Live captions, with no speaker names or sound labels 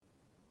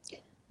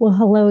Well,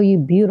 hello, you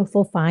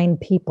beautiful, fine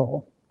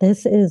people.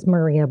 This is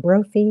Maria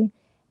Brophy,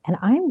 and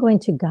I'm going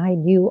to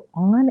guide you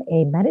on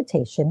a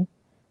meditation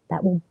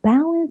that will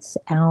balance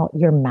out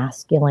your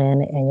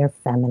masculine and your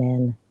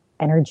feminine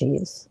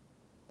energies.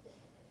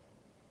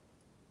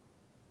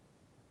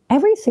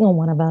 Every single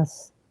one of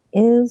us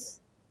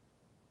is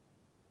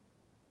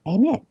a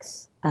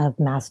mix of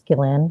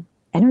masculine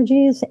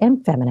energies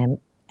and feminine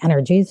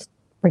energies,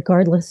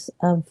 regardless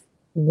of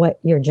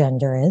what your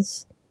gender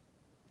is.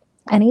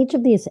 And each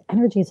of these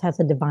energies has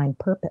a divine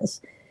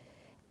purpose.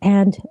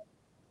 And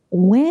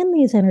when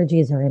these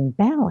energies are in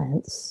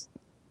balance,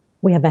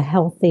 we have a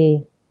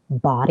healthy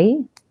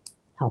body,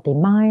 healthy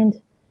mind,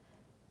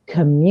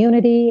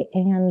 community,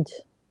 and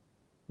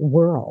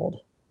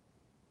world.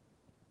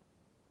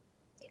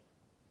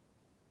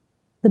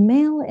 The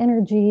male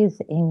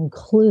energies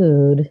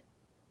include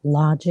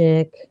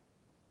logic,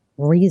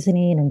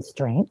 reasoning, and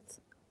strength.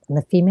 And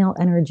the female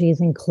energies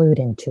include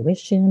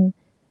intuition,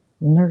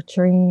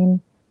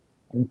 nurturing,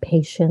 and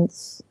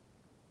patience.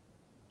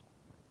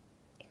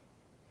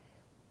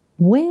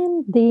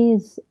 When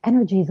these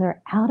energies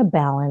are out of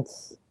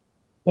balance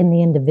in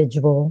the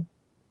individual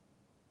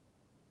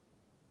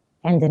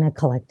and in a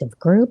collective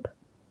group,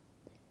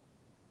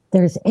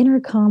 there's inner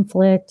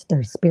conflict,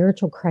 there's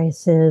spiritual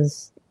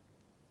crisis,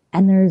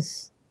 and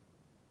there's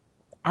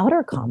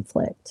outer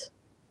conflict,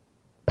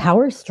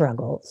 power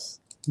struggles,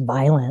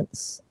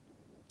 violence,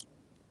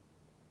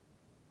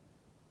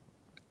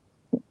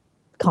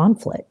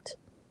 conflict.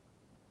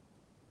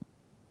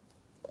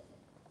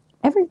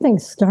 Everything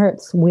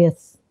starts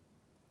with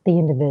the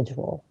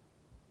individual.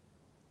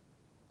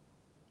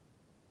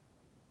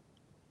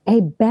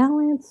 A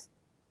balanced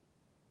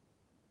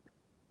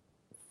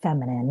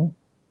feminine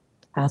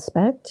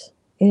aspect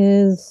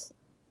is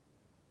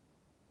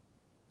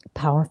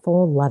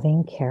powerful,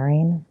 loving,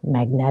 caring,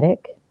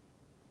 magnetic.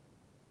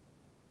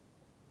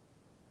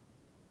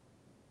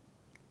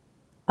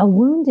 A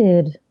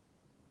wounded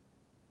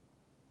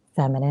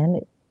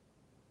feminine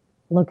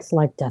looks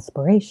like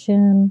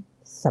desperation,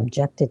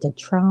 subjected to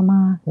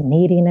trauma,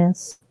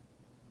 neediness.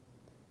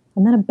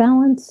 And then a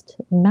balanced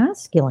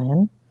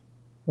masculine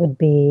would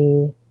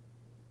be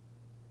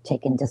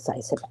taking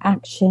decisive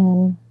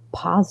action,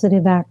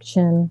 positive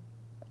action,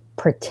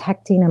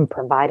 protecting and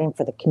providing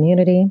for the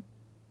community,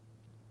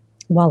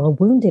 while a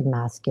wounded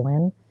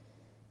masculine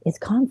is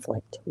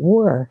conflict,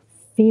 war,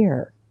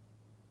 fear.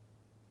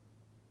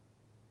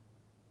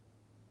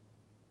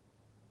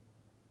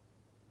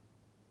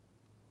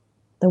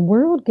 The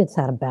world gets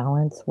out of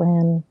balance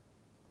when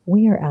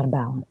we are out of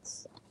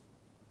balance.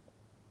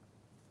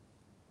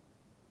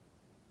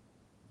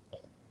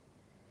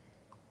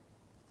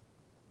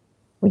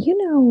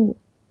 Well,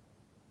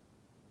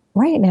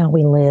 right now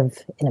we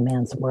live in a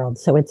man's world,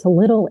 so it's a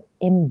little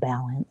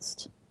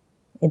imbalanced.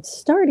 It's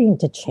starting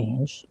to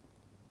change.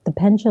 The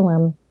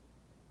pendulum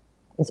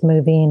is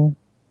moving,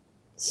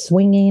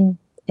 swinging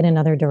in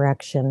another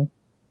direction,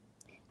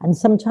 and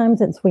sometimes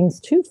it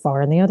swings too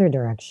far in the other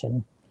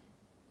direction.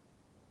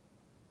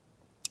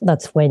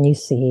 That's when you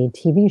see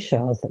TV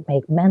shows that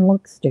make men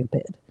look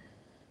stupid,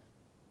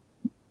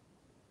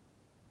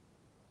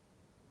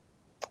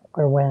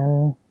 or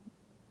when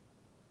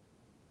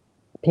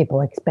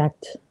people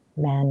expect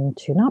men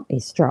to not be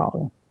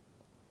strong.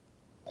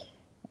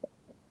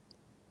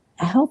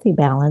 A healthy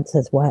balance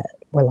is what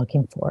we're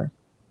looking for.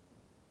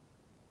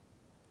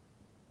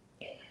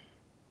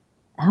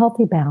 A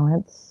healthy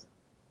balance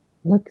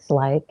looks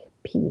like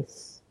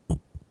peace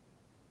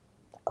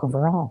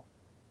overall.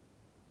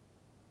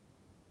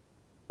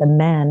 The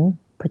men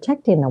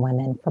protecting the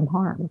women from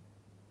harm,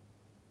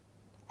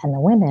 and the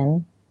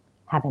women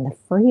having the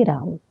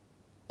freedom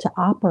to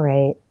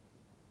operate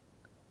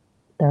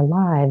their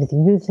lives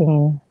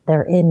using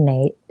their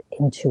innate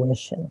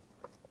intuition.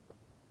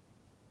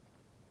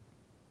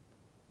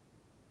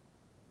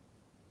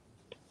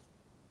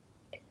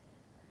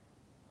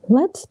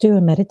 Let's do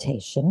a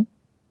meditation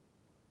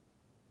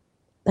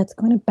that's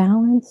going to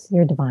balance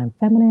your divine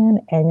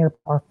feminine and your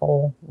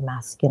powerful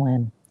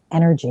masculine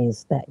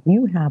energies that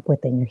you have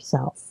within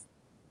yourself.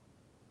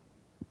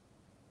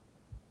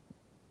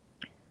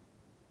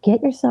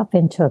 Get yourself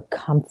into a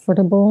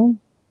comfortable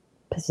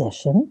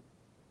position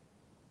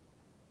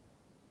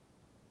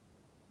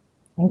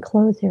and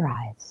close your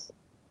eyes.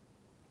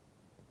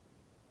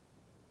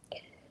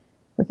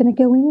 We're going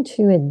to go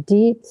into a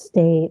deep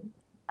state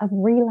of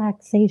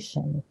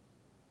relaxation.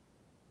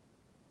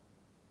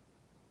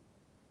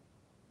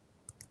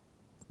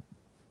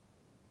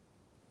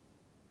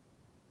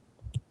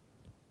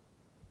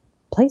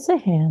 Place a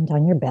hand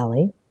on your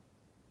belly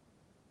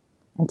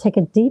and take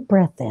a deep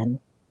breath in.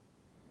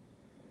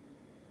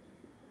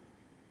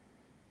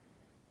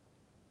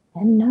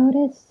 And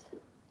notice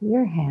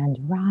your hand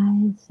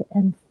rise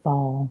and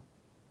fall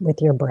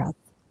with your breath.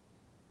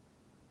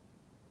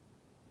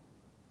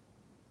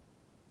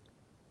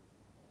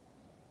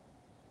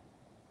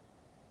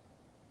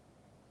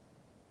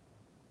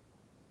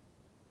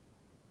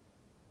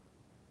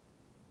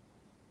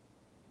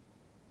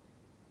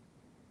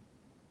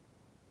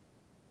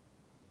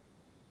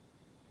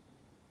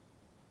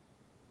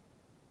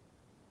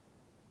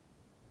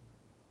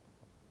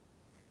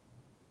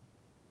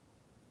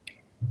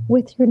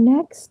 With your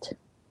next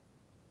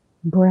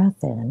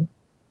breath in,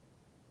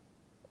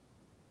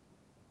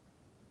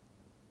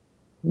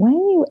 when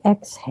you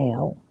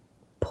exhale,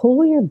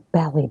 pull your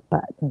belly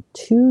button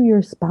to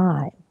your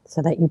spine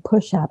so that you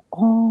push out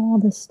all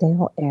the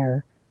stale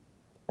air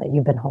that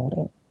you've been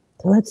holding.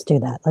 So let's do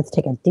that. Let's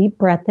take a deep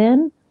breath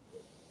in.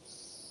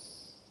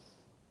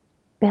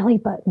 Belly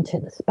button to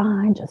the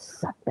spine.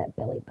 Just suck that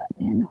belly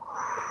button in.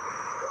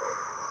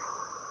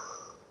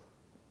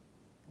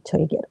 Until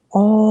you get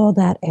all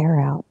that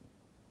air out.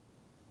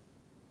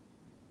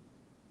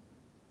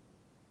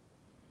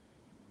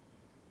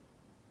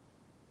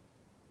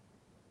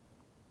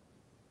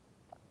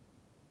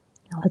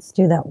 Now let's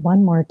do that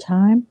one more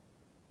time.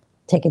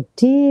 Take a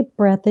deep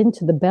breath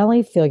into the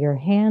belly. Feel your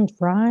hand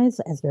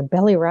rise as your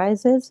belly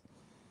rises.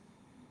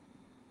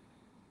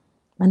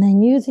 And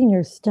then using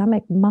your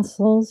stomach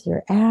muscles,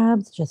 your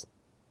abs, just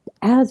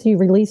as you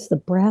release the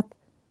breath,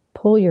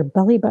 pull your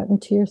belly button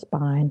to your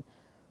spine.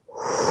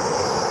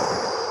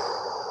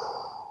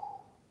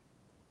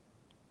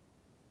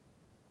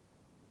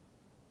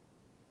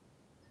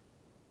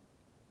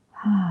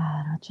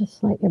 Now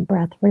just let your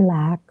breath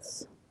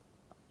relax.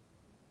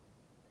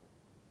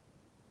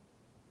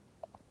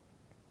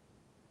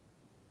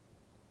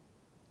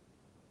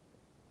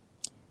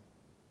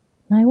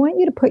 Now I want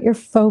you to put your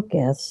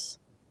focus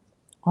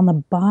on the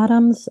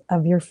bottoms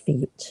of your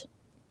feet.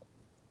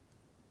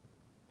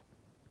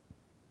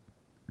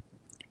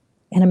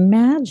 And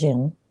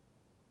imagine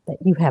that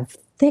you have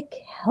thick,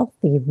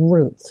 healthy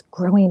roots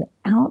growing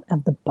out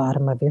of the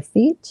bottom of your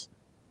feet.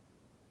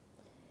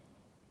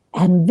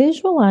 And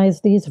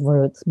visualize these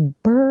roots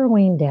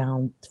burrowing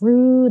down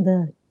through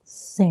the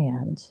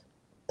sand,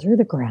 through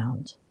the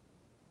ground.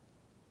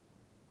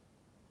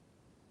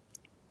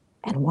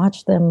 And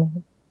watch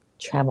them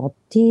travel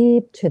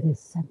deep to the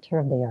center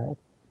of the earth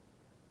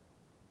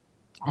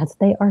as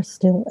they are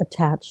still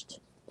attached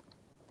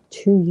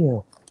to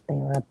you. They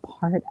are a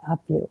part of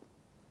you.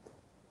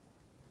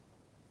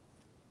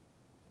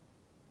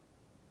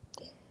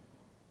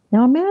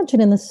 Now imagine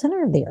in the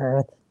center of the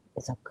earth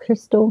is a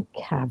crystal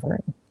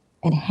cavern,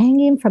 and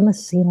hanging from the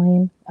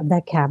ceiling of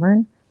that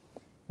cavern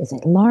is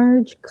a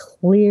large,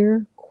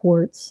 clear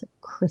quartz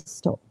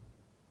crystal.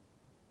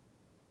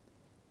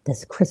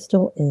 This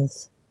crystal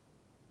is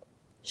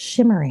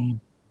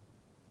shimmering,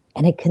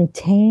 and it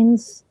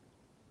contains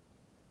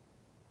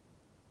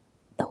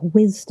the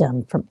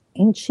wisdom from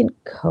ancient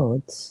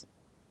codes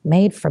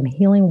made from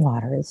healing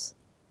waters.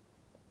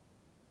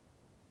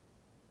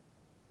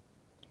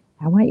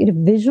 I want you to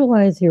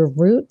visualize your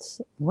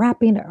roots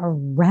wrapping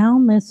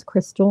around this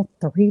crystal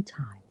 3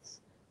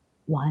 times.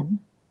 1,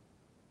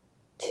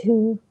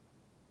 2,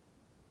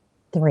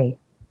 3.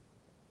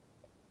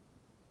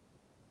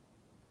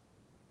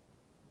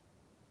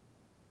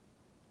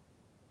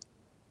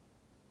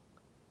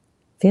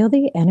 Feel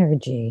the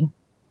energy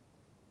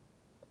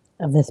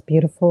of this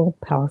beautiful,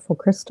 powerful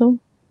crystal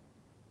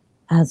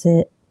as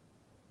it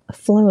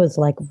flows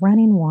like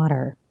running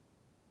water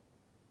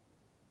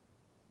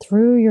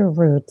through your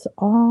roots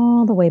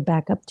all the way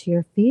back up to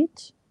your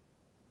feet,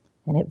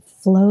 and it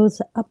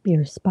flows up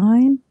your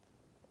spine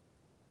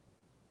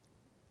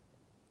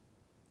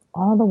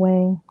all the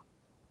way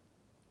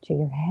to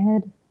your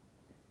head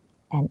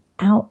and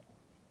out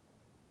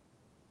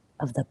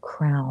of the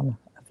crown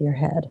of your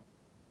head.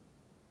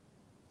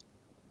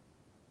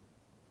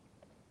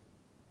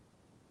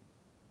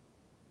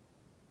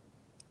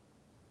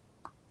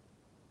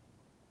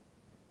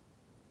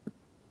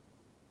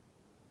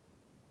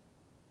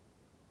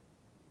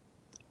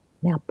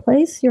 Now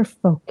place your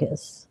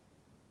focus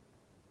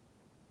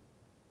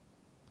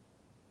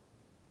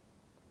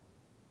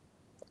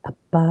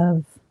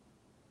above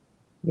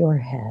your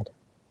head.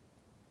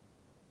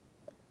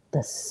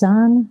 The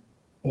sun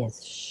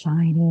is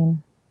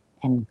shining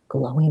and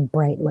glowing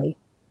brightly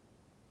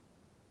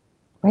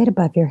right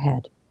above your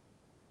head.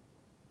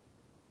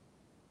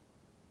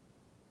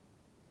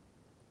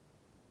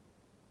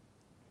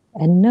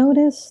 And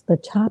notice the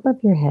top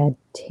of your head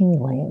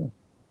tingling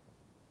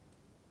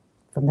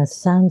from the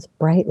sun's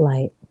bright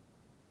light.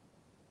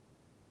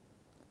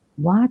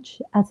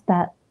 Watch as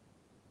that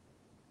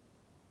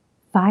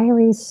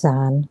fiery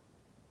sun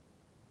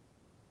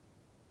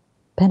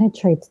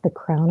penetrates the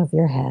crown of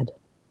your head.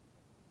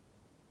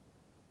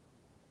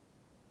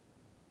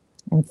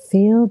 And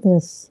feel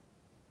this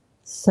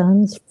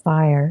sun's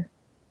fire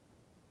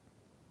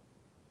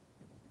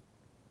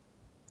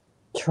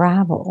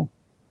travel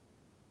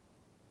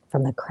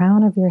from the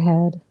crown of your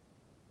head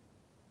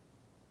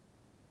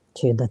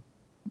to the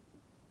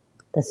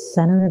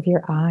center of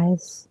your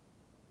eyes,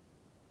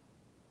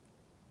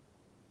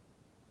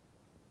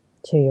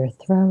 to your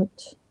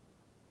throat,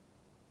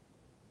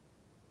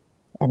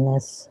 and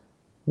this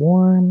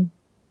warm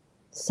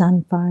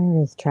sun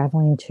fire is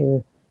traveling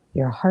to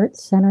your heart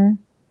center,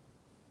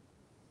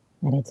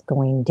 and it's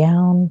going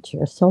down to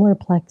your solar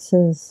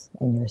plexus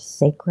and your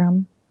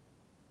sacrum,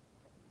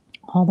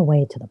 all the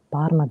way to the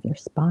bottom of your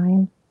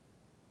spine.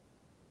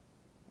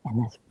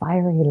 And this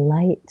fiery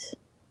light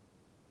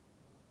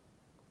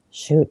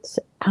shoots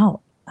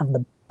out of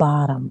the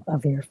bottom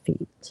of your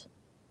feet.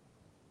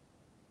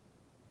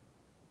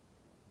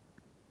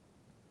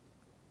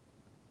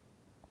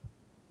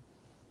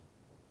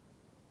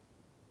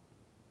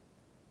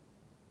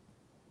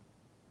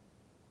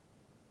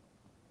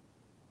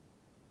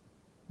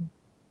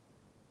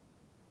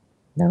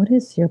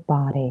 Notice your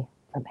body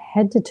from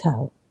head to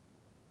toe,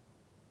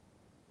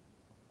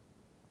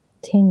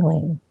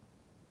 tingling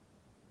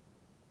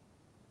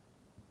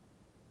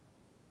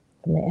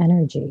from the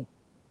energy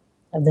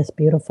of this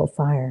beautiful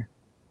fire.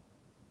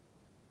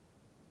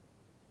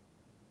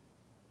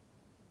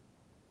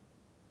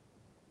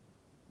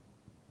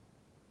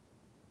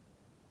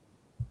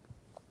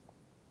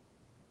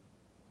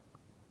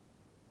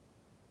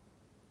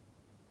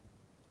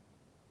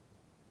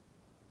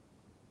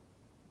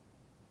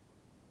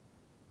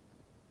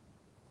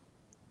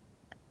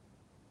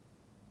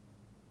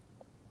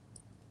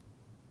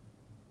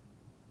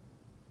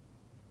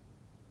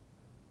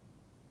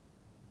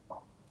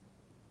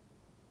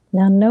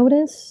 Now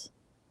notice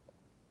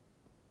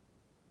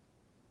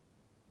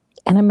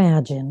and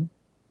imagine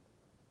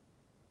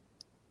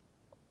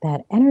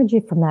that energy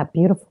from that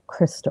beautiful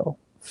crystal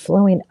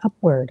flowing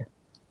upward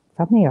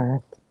from the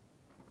earth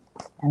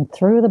and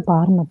through the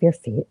bottom of your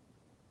feet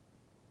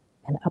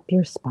and up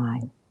your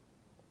spine.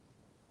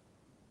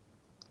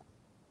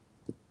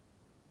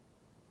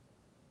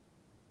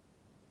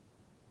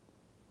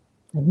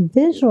 And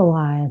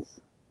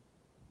visualize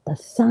the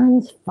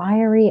sun's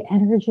fiery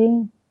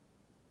energy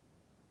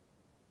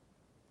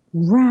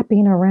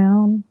wrapping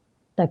around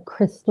the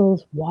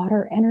crystal's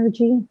water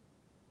energy,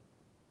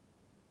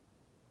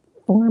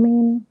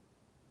 forming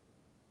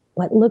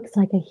what looks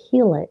like a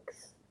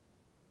helix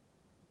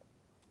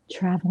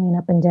traveling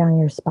up and down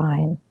your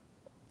spine,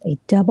 a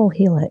double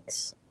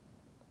helix.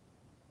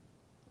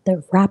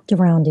 They're wrapped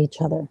around each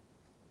other.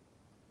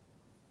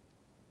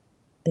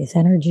 These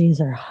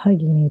energies are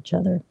hugging each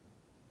other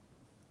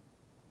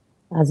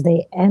as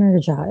they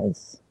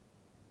energize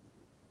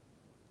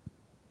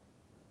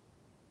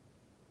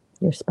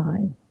your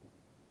spine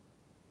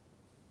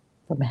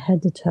from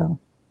head to toe.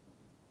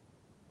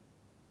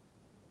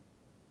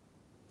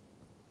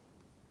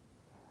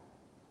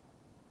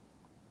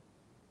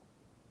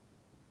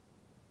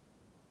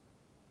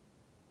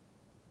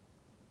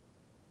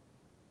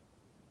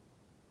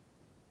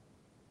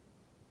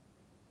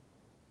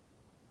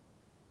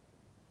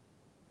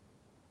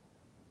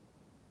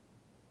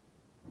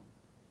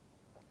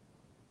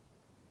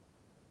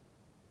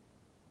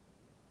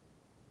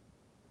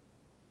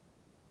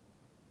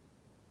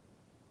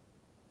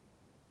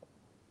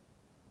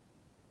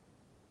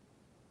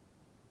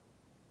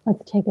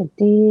 Let's take a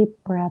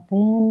deep breath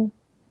in.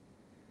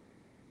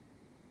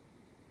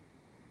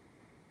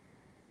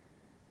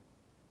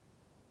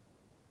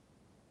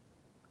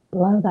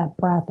 Blow that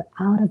breath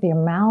out of your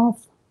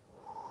mouth.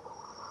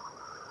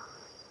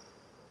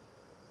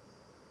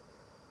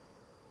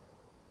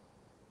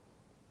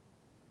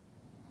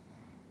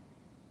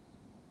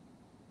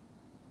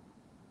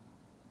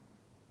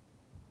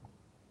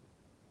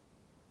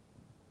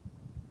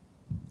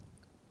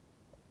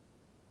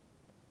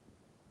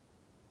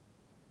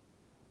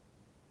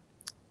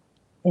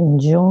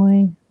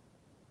 Enjoy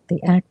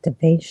the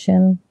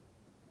activation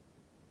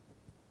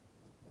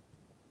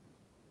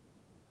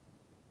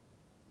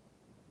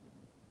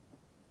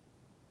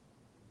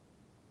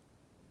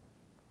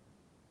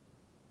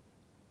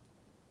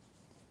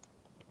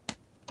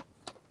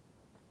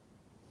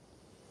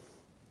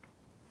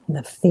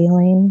the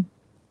feeling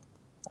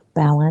of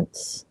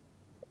balance,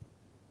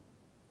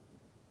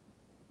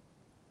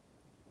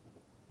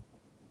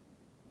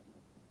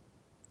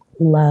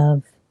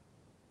 love,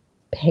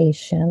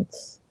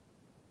 patience,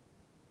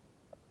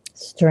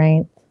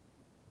 strength,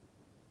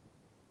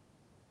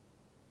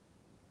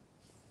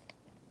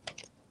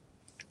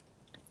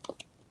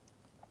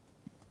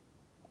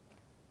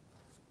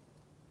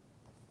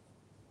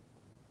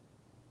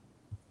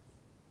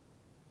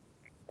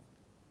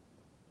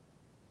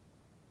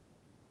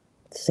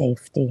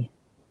 safety,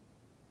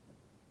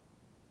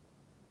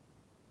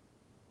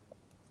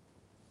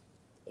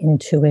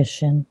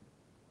 intuition,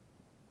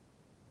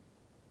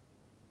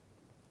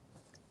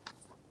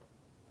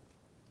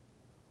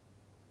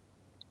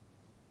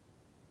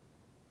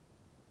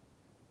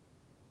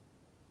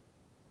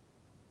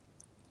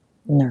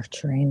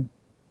 nurturing.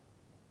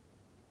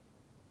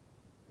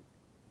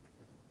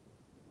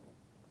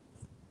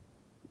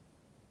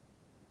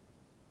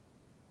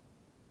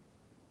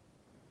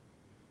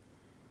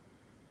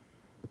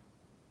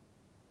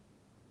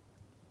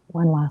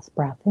 One last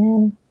breath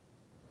in.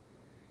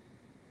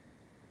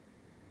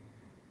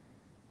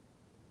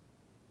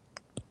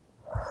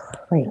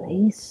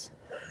 Release.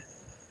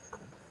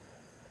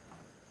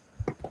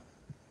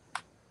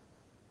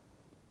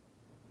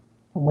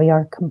 We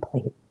are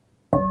complete.